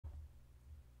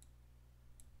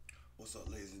What's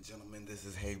up, ladies and gentlemen? This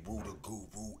is Hey Roo the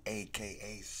Guru,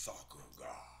 aka Soccer God.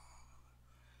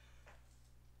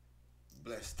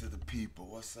 Blessed to the people.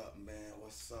 What's up, man?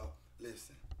 What's up?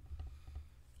 Listen,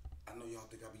 I know y'all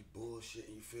think I be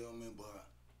bullshitting, you feel me? But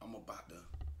I'm about to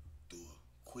do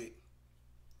a quick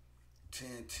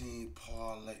 10-team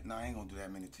parlay. Nah, I ain't gonna do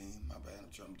that many teams. My bad.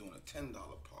 I'm doing a $10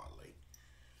 parlay.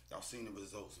 Y'all seen the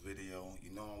results video. You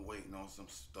know I'm waiting on some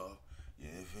stuff. You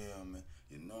feel me?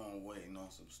 You know I'm waiting on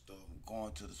some stuff. I'm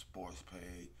going to the sports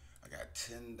page. I got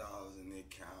 $10 in the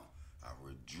account.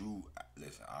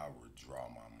 Listen, I withdraw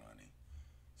my money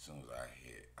as soon as I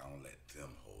hit. I don't let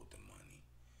them hold the money.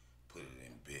 Put it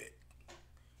in bet.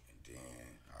 And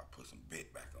then I'll put some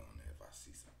bet back on there if I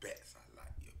see some bets I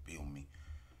like. You feel me?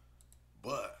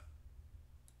 But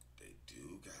they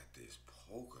do got this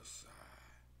poker side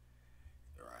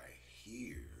right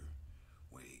here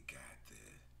where they got the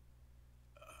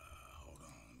hold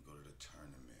on, let me go to the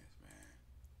tournaments, man.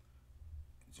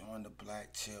 Join the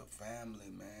Black Chip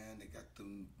family, man. They got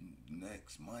the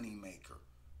next money maker.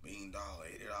 $1 million,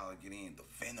 $80 get in. The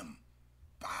Venom,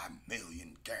 5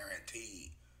 million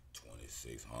guaranteed.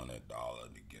 $2,600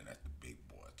 to get. That's the big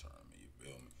boy tournament, you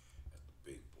feel me? That's the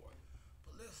big boy.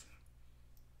 But listen,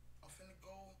 I'm finna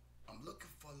go. I'm looking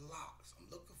for locks. I'm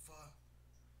looking for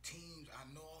teams I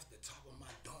know off the top of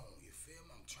my dome. You feel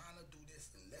me? I'm trying to do this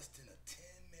in less than a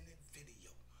 10-minute video.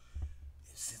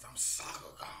 And since I'm soccer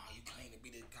god, you claim to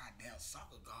be the goddamn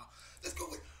soccer god. Let's go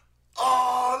with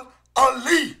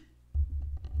Ali.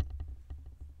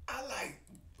 I like.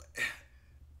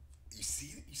 You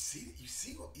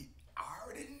see what I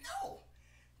already know,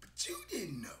 but you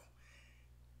didn't know.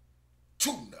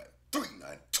 2-9,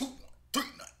 3-9, 2-1, 3-9,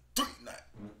 3-9.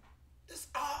 This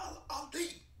all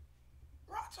Ali.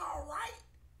 Rod's all right.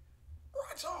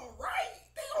 Rod's all right.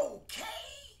 They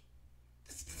okay.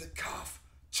 This is the COF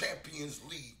Champions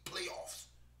League playoffs.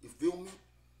 You feel me?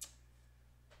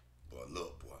 But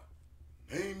look, boy.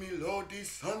 Made me load these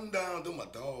sundown to my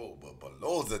dog, but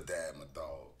below the dad, my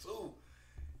dog, too.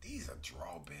 These are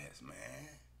draw bets,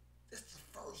 man. This is the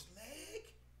first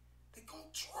leg. They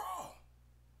gon' draw.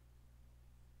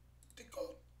 They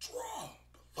gon' draw.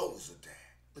 Below the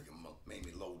dad. Look at made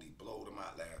me load these, blow them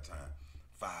out last time.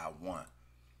 5-1.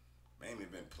 Mamie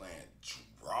been playing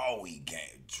drawy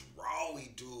game,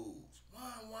 drawy dudes.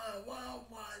 1-1,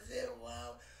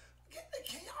 0-1.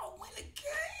 Can y'all win a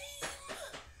game?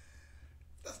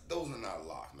 Those are not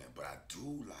locks, man. But I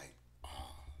do like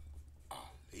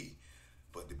Ali.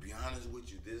 But to be honest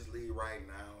with you, this league right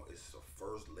now is the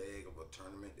first leg of a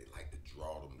tournament. They like to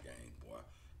draw them games, boy.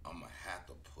 I'm gonna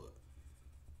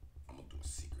do a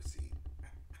secret seed.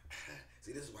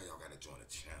 See, this is why y'all gotta join the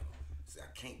channel. See,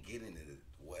 I can't get into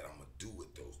what I'm gonna do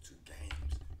with those two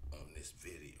games on this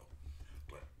video,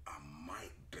 but I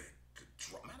might bet the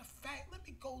draw. Matter of fact, let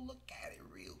me go look at it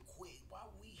real quick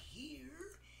while we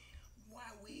here,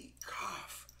 while we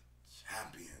COF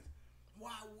champions,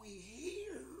 while we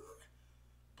here.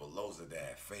 Below the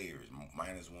dad favors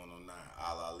 -109,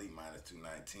 Ali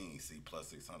 -219. See,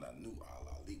 +600. I knew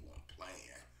Ali wasn't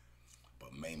playing,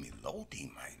 but maybe Lodi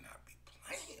might not be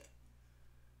playing.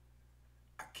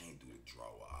 I can't do the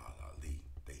draw with Ali.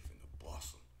 They finna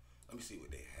bust them. Let me see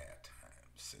what they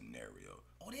halftime scenario.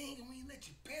 Oh, they ain't gonna even let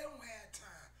you bet on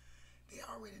halftime. They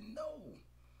already know.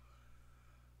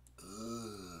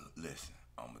 Listen,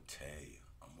 I'ma tell you.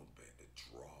 I'ma bet the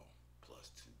draw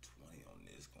 +220 on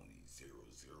this. Gonna be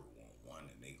 0-0-1-1,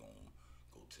 and they gonna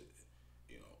go to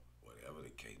the, whatever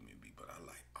the case may be. But I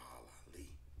like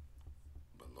Ali.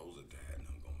 Below the dad, and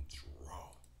I'm gonna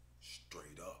draw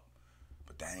straight up.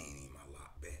 But that ain't even my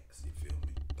lot bets, you feel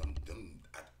me?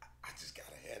 I just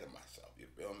got ahead of myself, you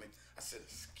feel me? I should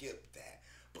have skipped that,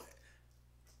 but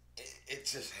it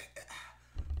just,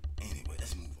 anyway,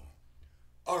 let's move on.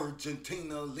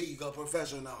 Argentina Liga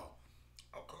Professional.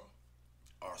 Okay.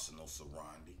 Arsenal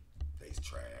Sarandi, face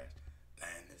trash.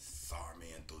 Landis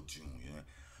Sarmiento Jr.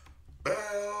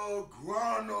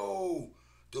 Belgrano.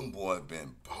 Them boys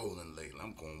been bowling lately.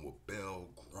 I'm going with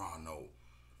Belgrano.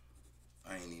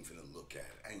 I ain't even finna look at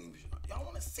it. Y'all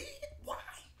wanna see it?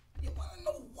 Why? You wanna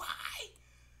know why?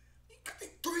 They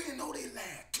 3-0 they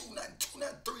last. 2-0,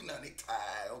 2-0, 3-0 they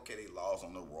tied. Okay, they lost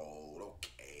on the road.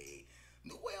 Okay.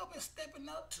 Newell been stepping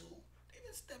up too. They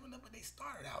been stepping up, but they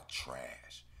started out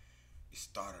trash.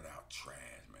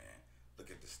 Man.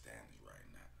 Look at the standings right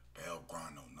now.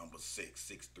 Belgrano, number 6,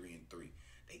 6-3-3.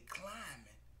 They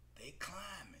climbing.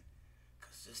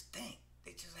 Cause just think,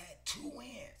 they just had 2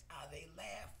 wins out of their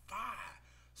last 5.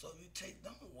 So if you take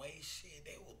them away, shit,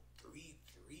 they were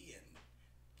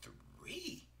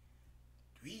 3-3-3.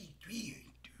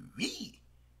 3-3-3.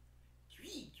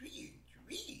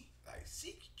 3-3-3. Like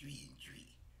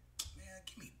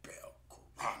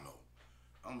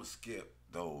skip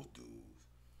those dudes.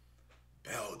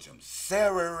 Belgium,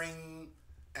 Serering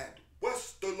and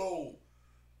Westerlo.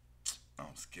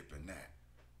 I'm skipping that.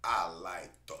 I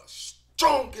like the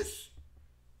strongest.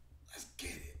 Let's get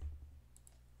it.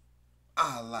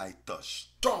 I like the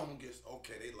strongest.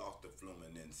 Okay, they lost to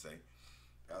Fluminense.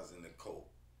 That was in the cold.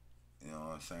 You know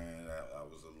what I'm saying? That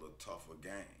was a little tougher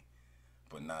game.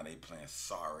 But now they playing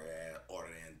sorry ass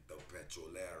Oriente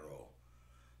Petrolero.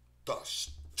 The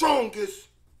strongest.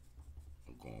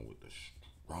 I'm going with the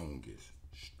strongest.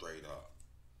 Straight up.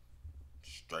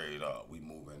 Straight up. We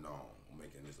moving on. I'm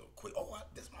making this a quick. Oh,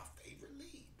 this is my favorite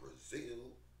league.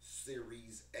 Brazil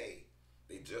Series A.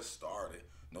 They just started.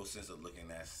 No sense of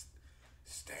looking at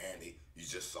standing. You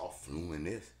just saw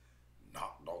Fluminense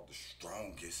knocked off the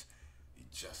strongest. You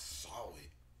just saw it.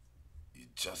 You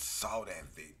just saw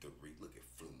that victory. Look at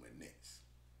Fluminense.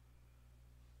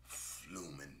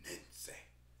 Fluminense.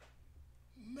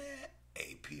 Man,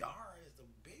 APR is a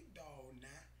big dog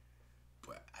now.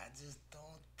 But I just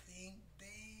don't think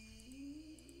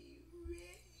they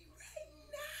ready right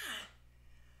now.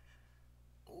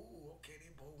 Oh, okay,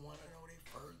 they both want to know their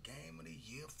first game of the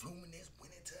year. Fluminense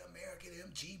went into American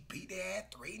MG, beat their ass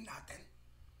 3-0.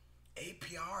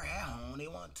 APR at home, they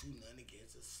won 2-0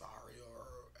 against a sorry or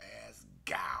ass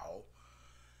gal.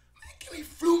 Man, give me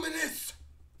Fluminense.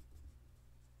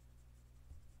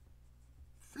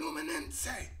 Fluminense.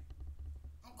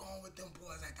 I'm going with them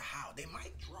boys at the house. They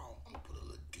might draw. I'm gonna put a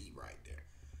little D right there.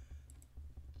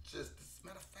 Just as a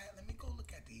matter of fact, let me go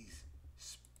look at these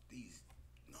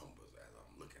numbers as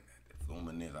I'm looking at it.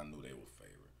 Fluminense, I knew they were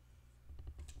favorite.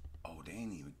 Oh, they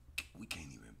ain't even. We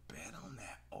can't even bet on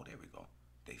that. Oh, there we go.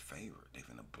 They favorite. They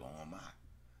finna blow them out.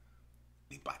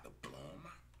 They about to blow them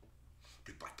out.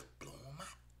 They about to blow them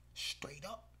out. Straight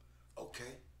up.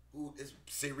 Okay. Who is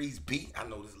Series B? I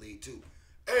know this league too.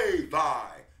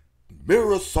 Avi,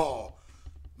 Mirasol,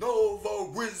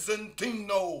 Novo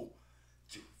Rizentino,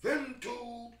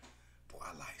 Juventud. Boy,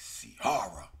 I like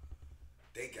Ciara.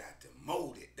 They got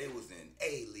demoted. They was in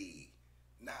A League.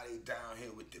 Now they down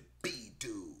here with the B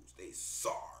dudes. They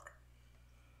sorry.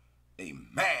 They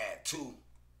mad too.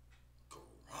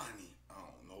 Garani, I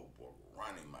don't know, boy.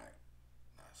 Garani might.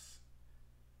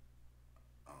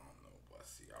 I don't know, boy.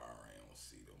 Ciara ain't gonna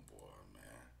see them, boy,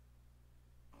 man.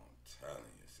 I'm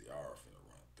telling you, Ciara finna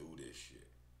run through this shit.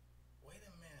 Wait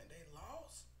a minute, they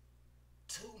lost?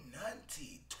 2-0 to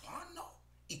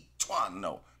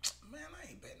Ituano. Man, I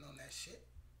ain't betting on that shit.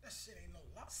 That shit ain't no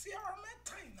loss. Ciara, man,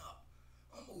 tighten up.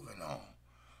 I'm moving on.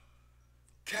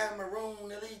 Cameroon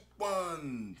Elite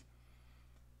Ones.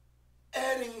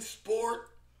 Adding Sport.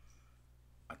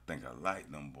 I think I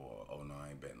like them, boy. Oh, no, I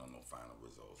ain't betting on no final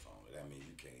results on it. That means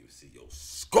you can't even see your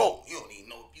score. You don't even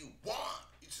know if you won.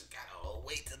 You just gotta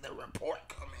wait till the report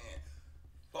come in.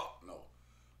 Fuck no.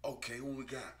 Okay, what we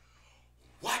got?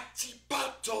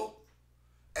 Huachipato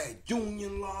at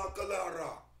Union La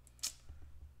Galera.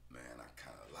 Man, I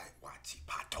kind of like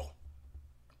Huachipato.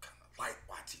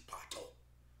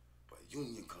 But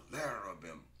Union Calera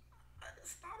been.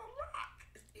 It's not a rock.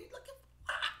 You looking for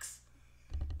rocks.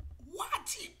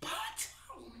 Huachipato.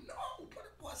 I don't know. But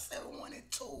it was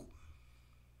 7-1-2.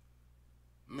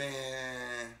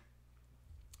 Man,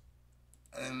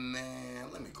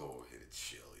 let me go over here to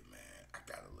Chile, man. I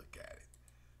gotta look at it.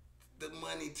 The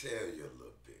money tell you a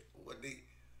little bit. What they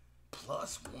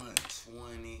plus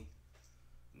 120?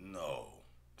 No.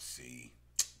 See,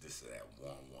 this is that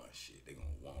 1-1 shit. They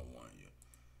gonna 1-1 you.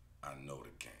 I know the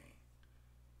game.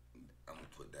 I'm gonna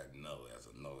put that another as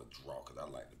another draw because I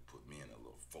like to put me in a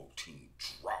little 14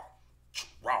 draw.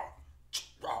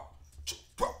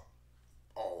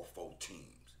 All 4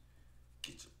 teams.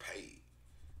 Get you paid.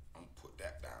 I'm gonna put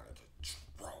that down as a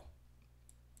draw.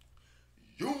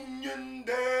 Union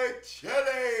de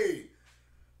Chile.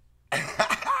 They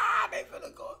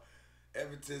finna go.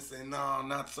 Everton say, no,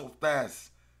 not so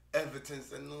fast. Everton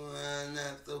say, no,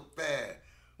 not so fast.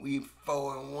 We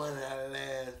 4-1 out of the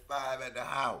last 5 at the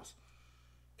house.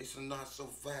 It's not so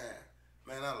fast.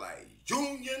 Man, I like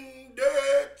Union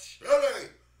de Chile.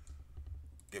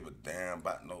 Give a damn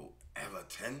about no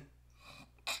Everton.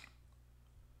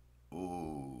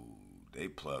 Ooh, they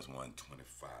plus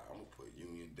 125. I'm going to put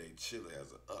Union de Chile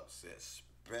as an upset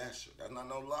special. That's not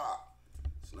no lock.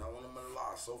 It's not one of my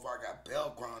locks. So far, I got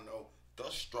Belgrano,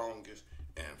 the strongest,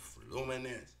 and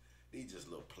Fluminense. These just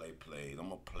little plays. I'm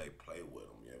going to play with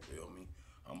them, you feel me?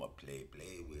 I'm going to play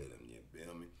with them, you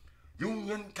feel me?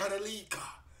 Union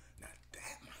Católica. Now,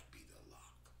 that might be the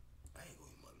lock. I ain't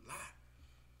going to even lie.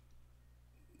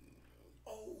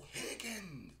 Oh,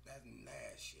 Higgins. That's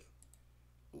Nash.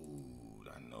 Ooh,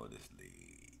 I know this league.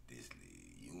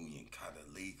 Union Católica. tried to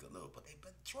leak a little, but they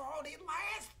been draw their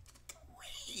last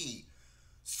 3.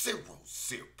 0-0.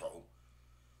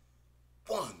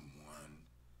 1-1.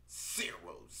 0-0.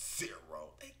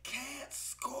 They can't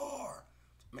score.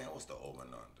 Man, what's the over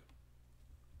and under?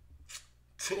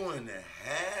 2.5,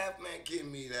 man. Give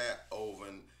me that over.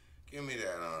 Give me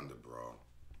that under, bro.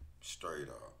 Straight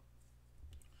up.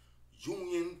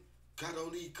 Union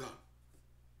Católica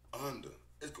under.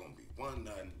 It's gonna be 1-0,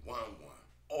 1-1,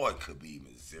 or it could be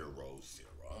even 0-0.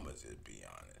 I'm gonna just be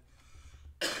honest.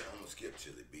 I'm gonna skip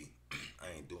Chile B.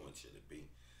 I ain't doing Chile B,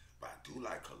 but I do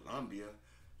like Colombia,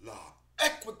 La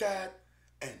Ecuador,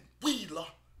 and Wheeler.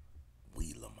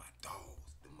 Wheeler, my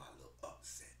dogs. They're my little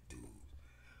upset dudes.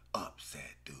 La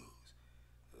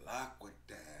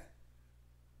Ecuador,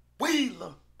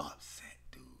 Wheeler, upset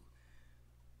dudes.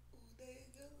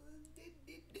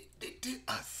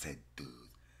 Upset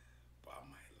dudes. But I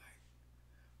might like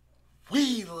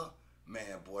Wheeler.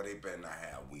 Man, boy, they better not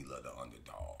have Wheeler the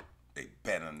underdog. They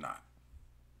better not.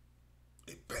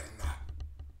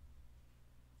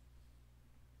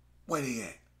 Where they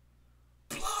at?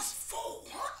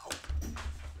 +400.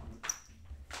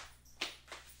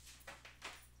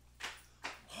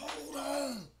 Hold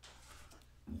on.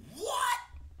 What?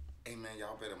 Hey, man,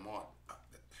 y'all better mark.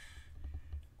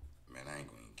 Man, I ain't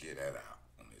gonna get that out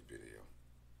on this video.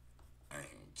 I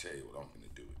ain't gonna tell you what I'm gonna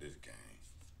do with this game.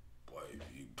 Boy, if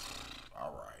you,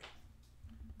 all right.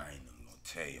 I ain't even gonna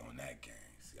tell you on that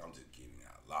game. See, I'm just giving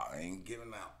out a lot. I ain't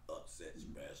giving out upset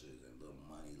specials and little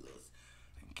money lists.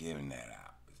 I'm giving that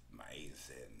out. My agent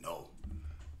said no.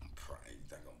 I'm probably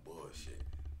think I'm bullshit.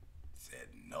 Said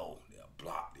no. They'll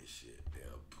block this shit.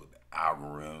 They'll put the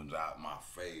algorithms out in my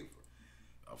favor.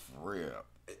 For real.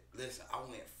 Listen, I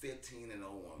went 15 and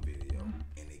 0 on video,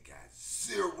 and it got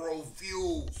 0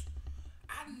 views.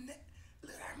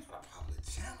 Look, I'm not a popular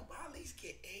channel, but I at least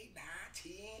get 8, 9,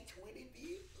 10, 20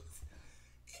 views.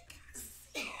 It got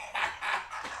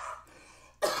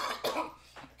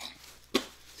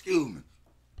excuse me.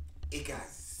 It got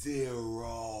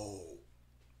 0.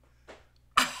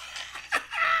 I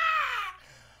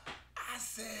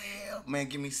said, hell, man,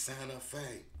 give me Santa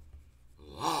Fe.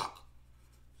 Lock.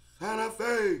 Santa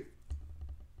Fe.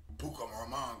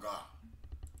 Bucaramanga.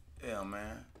 Yeah,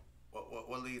 man.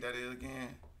 What league that is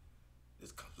again?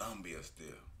 It's Colombia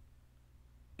still.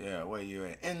 Yeah, where you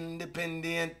at?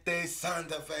 Independiente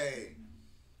Santa Fe.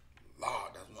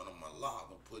 Lord, that's one of my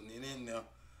logs. I'm putting it in there.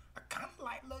 I kind of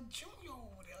like Lil Junior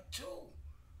over there, too.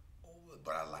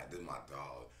 But I like this, my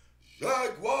dog.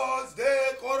 Jaguars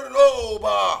de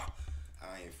Cordoba.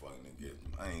 I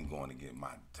ain't going to get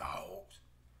my dogs.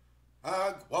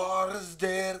 Jaguars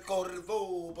de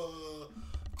Cordoba.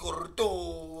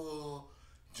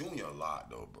 Junior a lot,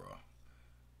 though, bro.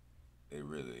 It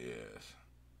really is.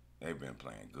 They've been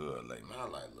playing good lately. Man, I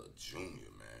like Lil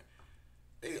Junior, man.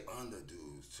 They under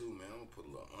dudes, too, man. I'm going to put a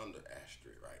little under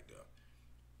asterisk right there.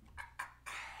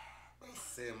 They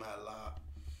say my lot.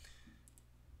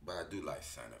 But I do like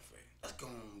Santa Fe. Let's go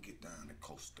and get down to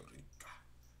Costa Rica.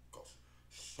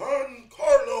 San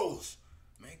Carlos.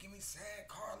 Man, give me San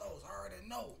Carlos. I already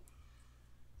know.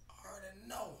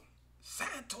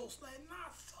 Santos, like,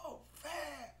 not so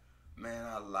bad. Man,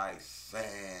 I like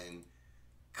San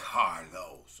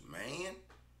Carlos, man.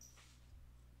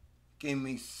 Give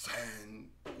me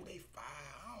San. Oh, they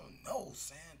fire. I don't know,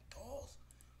 Santos.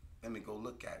 Let me go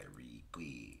look at it real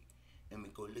quick.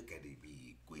 Go look at it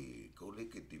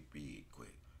real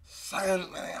quick.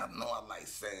 Man, I know I like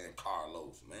San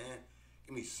Carlos, man.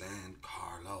 Give me San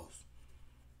Carlos.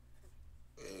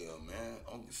 Yeah, man.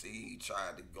 Uncle C, he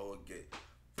tried to go and get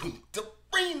Punta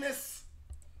Arenas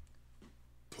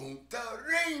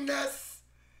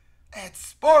at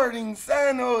Sporting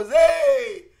San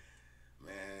Jose.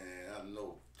 Man, I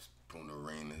know Punta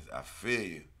Arenas. I feel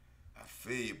you,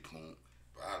 Punt.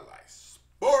 But I like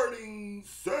Sporting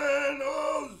San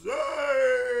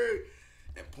Jose.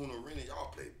 And Punta Arenas, y'all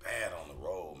play bad on the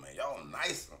road, man. Y'all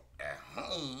nice at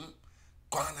home.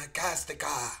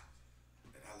 Guanacasteca.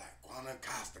 And I like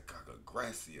Guanacasteca.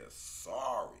 Gracia,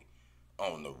 sorry,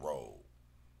 on the road.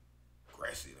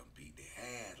 Gracia done beat their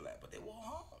ass, but they were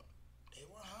home.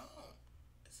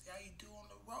 Let's see how you do on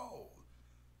the road.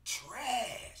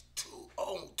 Trash.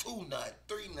 2-0, 2-0,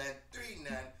 3-0,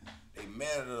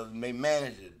 3-0. They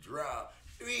managed to drop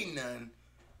 3-0.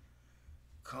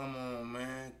 Come on,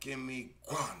 man. Give me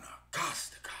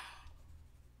Guanacasteca.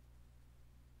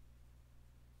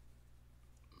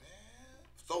 Man,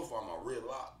 so far my real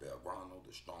lot, Belgrano,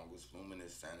 the strongest,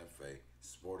 Luminous, Santa Fe,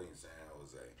 Sporting San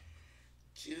Jose.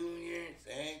 Junior,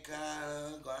 San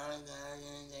Carlos,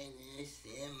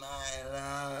 Guanacasteca, in my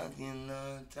love, you know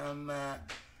what I'm talking about?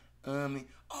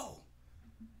 Oh,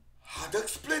 Haddock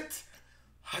split.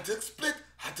 Haddock split.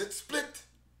 Haddock split.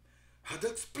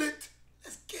 Haddock split.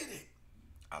 Let's get it.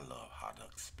 I love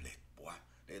Haddock split, boy.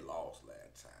 They lost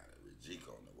last time at Regika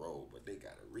on the road, but they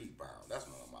got a rebound. That's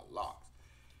one of my locks.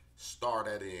 Start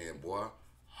that in, boy.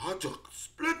 Haddock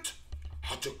split.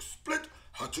 Haddock split.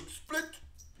 Haddock split.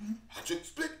 Haddock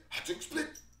split. Haddock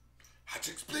split.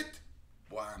 Haddock split.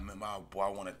 Boy, I remember, boy, I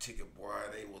won a ticket, boy.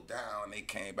 They were down. They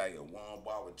came back and won,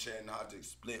 boy, with Chen Haddock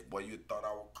split. Boy, you thought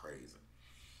I was crazy.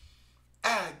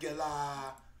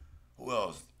 Aguilar. Who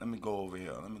else? Let me go over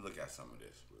here. Let me look at some of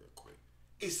this real quick.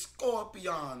 It's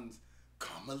Scorpions.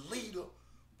 Carmelita.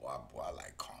 Boy, I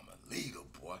like Carmelita,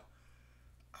 boy.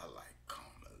 I like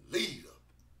Carmelita.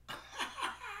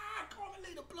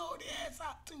 Carmelita blow the ass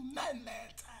out to nothing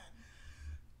last time.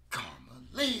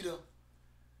 Carmelita.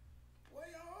 Boy, I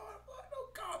know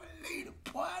Carmelita.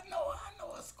 Boy, I know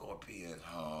a Scorpion. I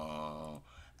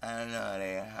know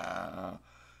they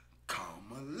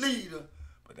Carmelita.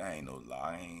 But that ain't no lie.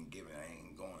 I ain't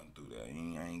going through that. I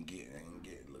ain't getting.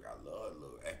 Look, I love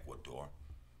little Ecuador.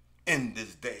 In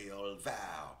this day of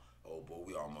vow. Oh, boy,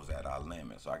 we almost at our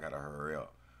limit, so I gotta hurry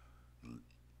up.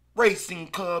 Racing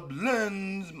Club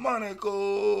Lens,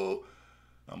 Monaco.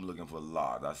 I'm looking for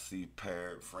lots. I see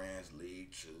France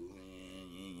League 2.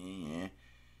 Yeah.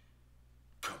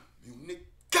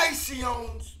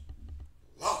 Communications.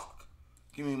 Lock.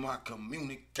 Give me my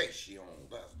communications.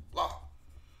 That's lock.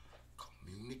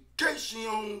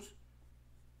 Communications.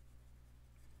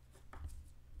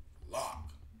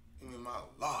 Lock. Give me my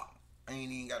lock. I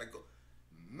ain't even gotta go.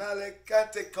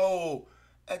 Malacatico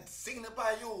at Zena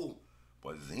Bayou.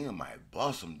 But Zena might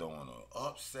bust him though on an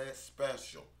upset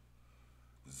special.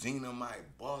 Zena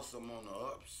might bust him on the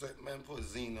upset. Man, put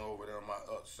Zena over there on my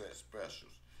upset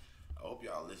specials. I hope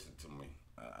y'all listen to me.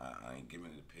 I ain't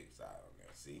giving the picks out on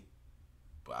there, see?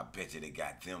 But I bet you they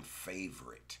got them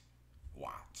favorite.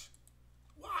 What?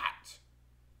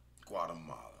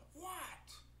 Guatemala.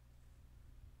 What?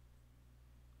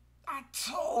 I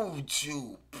told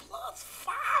you.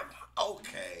 +5.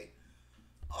 Okay.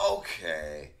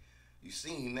 You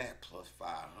seen that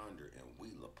 +500 and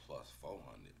Wheeler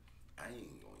 +400. I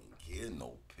ain't gonna even get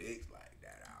no picks like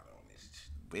that out on this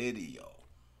video.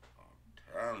 I'm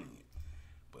telling you.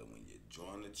 But when you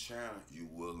join the channel, you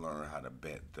will learn how to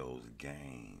bet those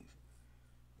games.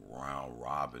 Round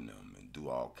robin them and do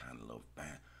all kind of little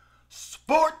things.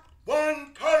 Sport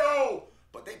 1 KO!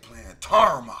 But they playing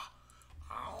Tarma.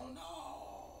 I don't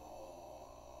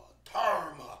know.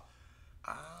 Tarma.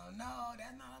 I don't know.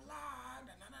 That's not a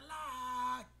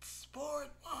lie.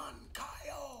 Sport 1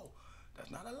 KO. That's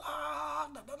not a lie.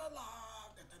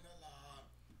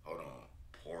 Hold on.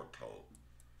 Porto.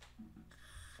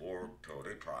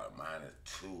 They probably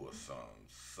 -2 or something.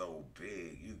 So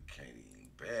big, you can't even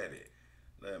bet it.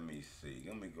 Let me see.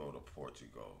 Let me go to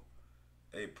Portugal.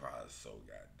 They probably so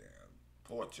goddamn.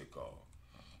 Portugal.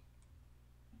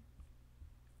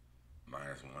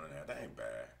 -1.5. That ain't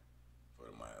bad. For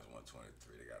the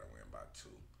 -123, they gotta win by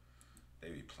 2.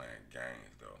 They be playing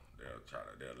games though.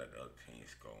 They'll let the other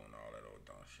teams score and all that old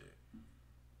dumb shit.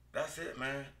 That's it,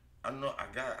 man. I know I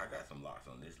got some locks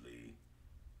on this league.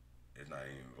 It's not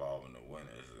even involving the winner.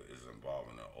 It's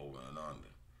involving the over and under.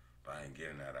 But I ain't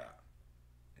getting that out.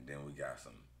 And then we got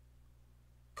some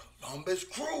Columbus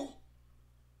Crew,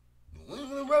 New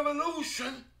England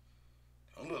Revolution.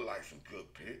 Don't look like some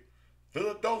good pick.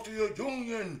 Philadelphia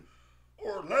Union,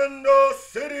 Orlando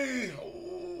City.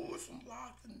 Oh, some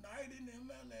locks tonight in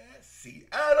MLS.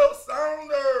 Seattle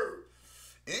Sounders,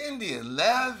 Indy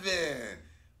 11.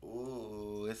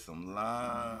 Oh, it's some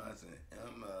lines in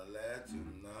MLS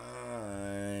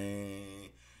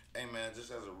tonight. Hey, man,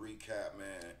 just as a recap,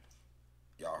 man,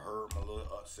 y'all heard my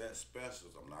little upset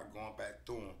specials. I'm not going back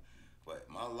through them. But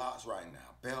my locks right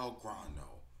now,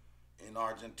 Belgrano in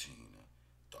Argentina,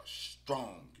 the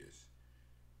strongest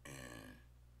in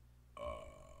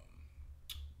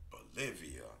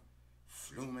Bolivia,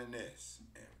 Fluminense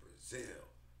in Brazil,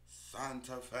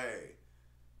 Santa Fe,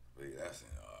 that's in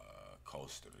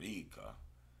Costa Rica,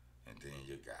 and then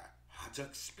you got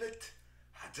Haddock split.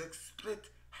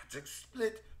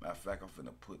 Matter of fact, I'm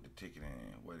finna put the ticket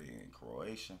in, in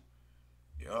Croatia?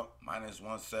 Yup,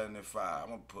 -175. I'm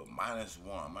gonna put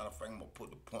 -1. Matter of fact, I'm gonna put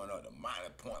the point up to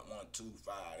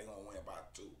 -0.125. They're gonna win by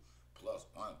 2,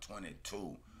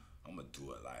 +122. I'm gonna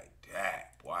do it like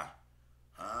that, boy.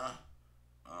 Huh?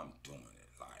 I'm doing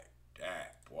it like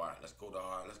that, boy. Let's go to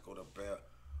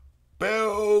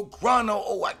Belgrano.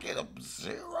 Oh, I get a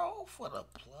 0 for the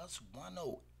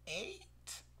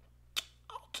 +108.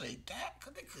 I'll take that,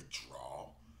 because they could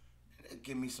draw. And they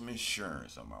give me some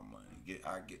insurance on my money.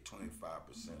 I get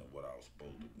 25% of what I was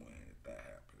supposed to win if that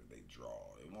happened, if they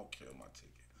draw. It won't kill my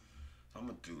ticket. So I'm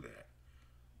gonna do that.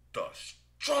 The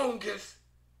strongest.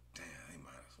 Damn, they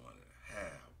minus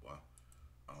 1.5, boy.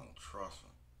 I don't trust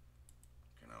them.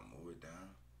 Can I move it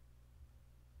down?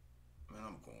 Man,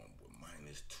 I'm going with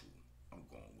 -2. I'm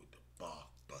going with the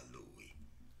Louis.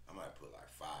 I might put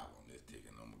like 5 on this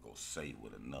ticket, and I'm gonna go safe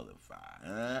with another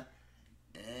 5.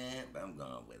 But I'm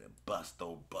going with a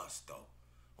Busto.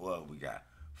 Well, we got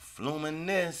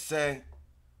Fluminense.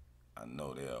 I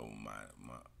know they're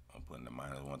I'm putting the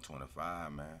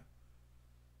 -125, man.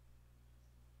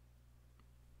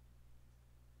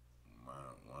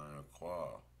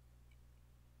 -1.25.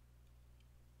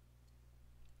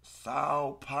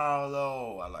 Sao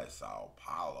Paulo. I like Sao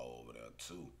Paulo over there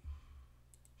too.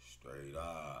 Straight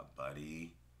up,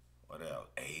 buddy. What else?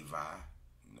 Ava.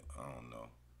 I don't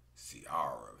know.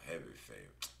 Ciara, heavy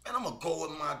favorite. And I'm gonna go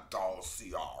with my dog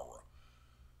Ciara.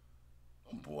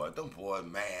 Them boys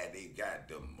mad they got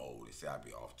demoted. They say I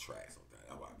be off track sometimes.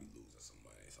 That's why I be losing some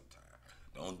money sometimes.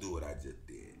 Don't do what I just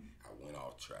did. I went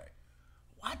off track.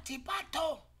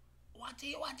 Wati-pato.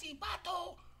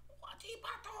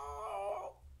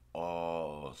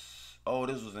 Oh,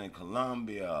 this was in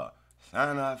Colombia.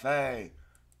 Santa Fe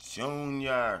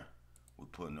Junior. We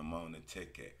putting them on the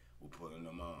ticket. We putting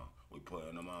them on.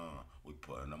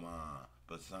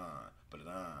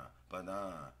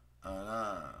 Badan.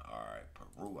 Alright,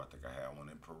 Peru. I think I had one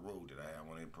in Peru. Did I have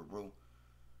one in Peru?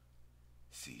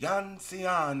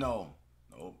 Ciano.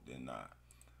 Nope, did not.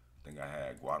 I think I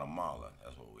had Guatemala.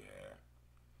 That's what we had.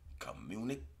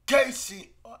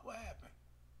 Communication. What happened?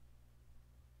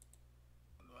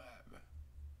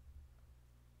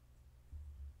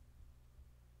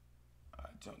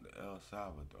 I jumped to El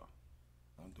Salvador.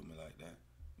 Don't do me like that.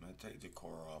 Man, take the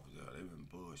core off of there. They been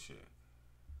bullshit.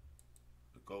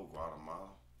 Go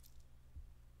Guatemala.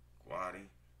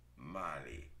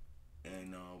 Mali. Ain't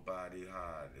nobody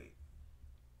hardly.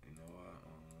 You know what?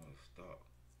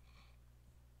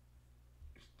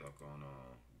 Stuck on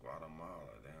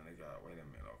Guatemala. Damn, they got. Wait a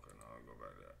minute. Okay, no, I'll go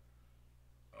back there.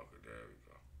 Okay, there we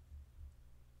go.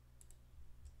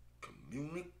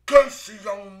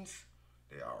 Communications.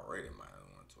 They already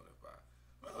 -125.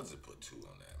 Man, I'll just put 2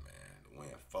 on that, man. To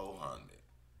win 400.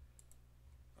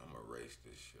 I'm gonna race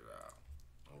this shit out.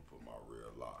 I'm gonna put my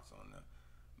real locks on there.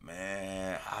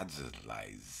 Man, I just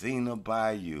like Xena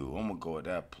Bayou. I'm gonna go with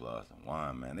that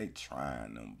 +1, man. They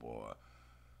trying them, boy.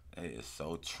 They is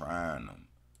so trying them.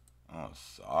 I'm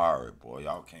sorry, boy.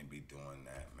 Y'all can't be doing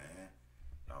that, man.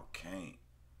 Y'all can't.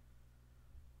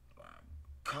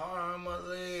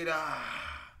 Carmelita.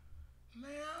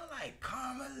 Man, I like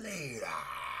Carmelita.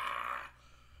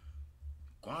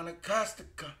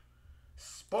 Guanacaste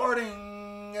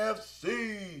Sporting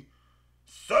FC.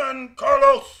 San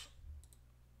Carlos.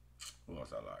 Who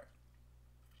else I like?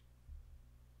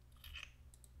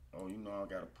 Oh, you know I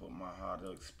gotta put my hot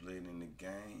dog split in the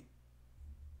game.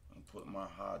 I'm putting my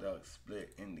hot dog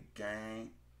split in the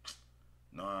game.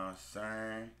 Know what I'm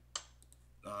saying?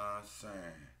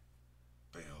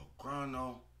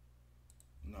 Belgrano.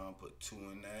 You know, I'm put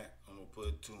 2 in that. I'm gonna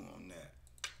put 2 on that.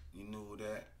 You knew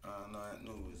that? I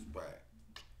knew it was back.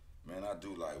 Man, I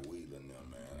do like Wheeler and them,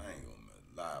 man. I ain't gonna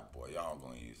lie, boy. Y'all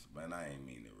gonna use, man, I ain't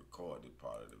mean to record this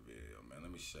part of the video, man.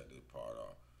 Let me shut this part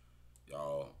off.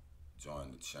 Y'all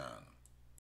join the channel.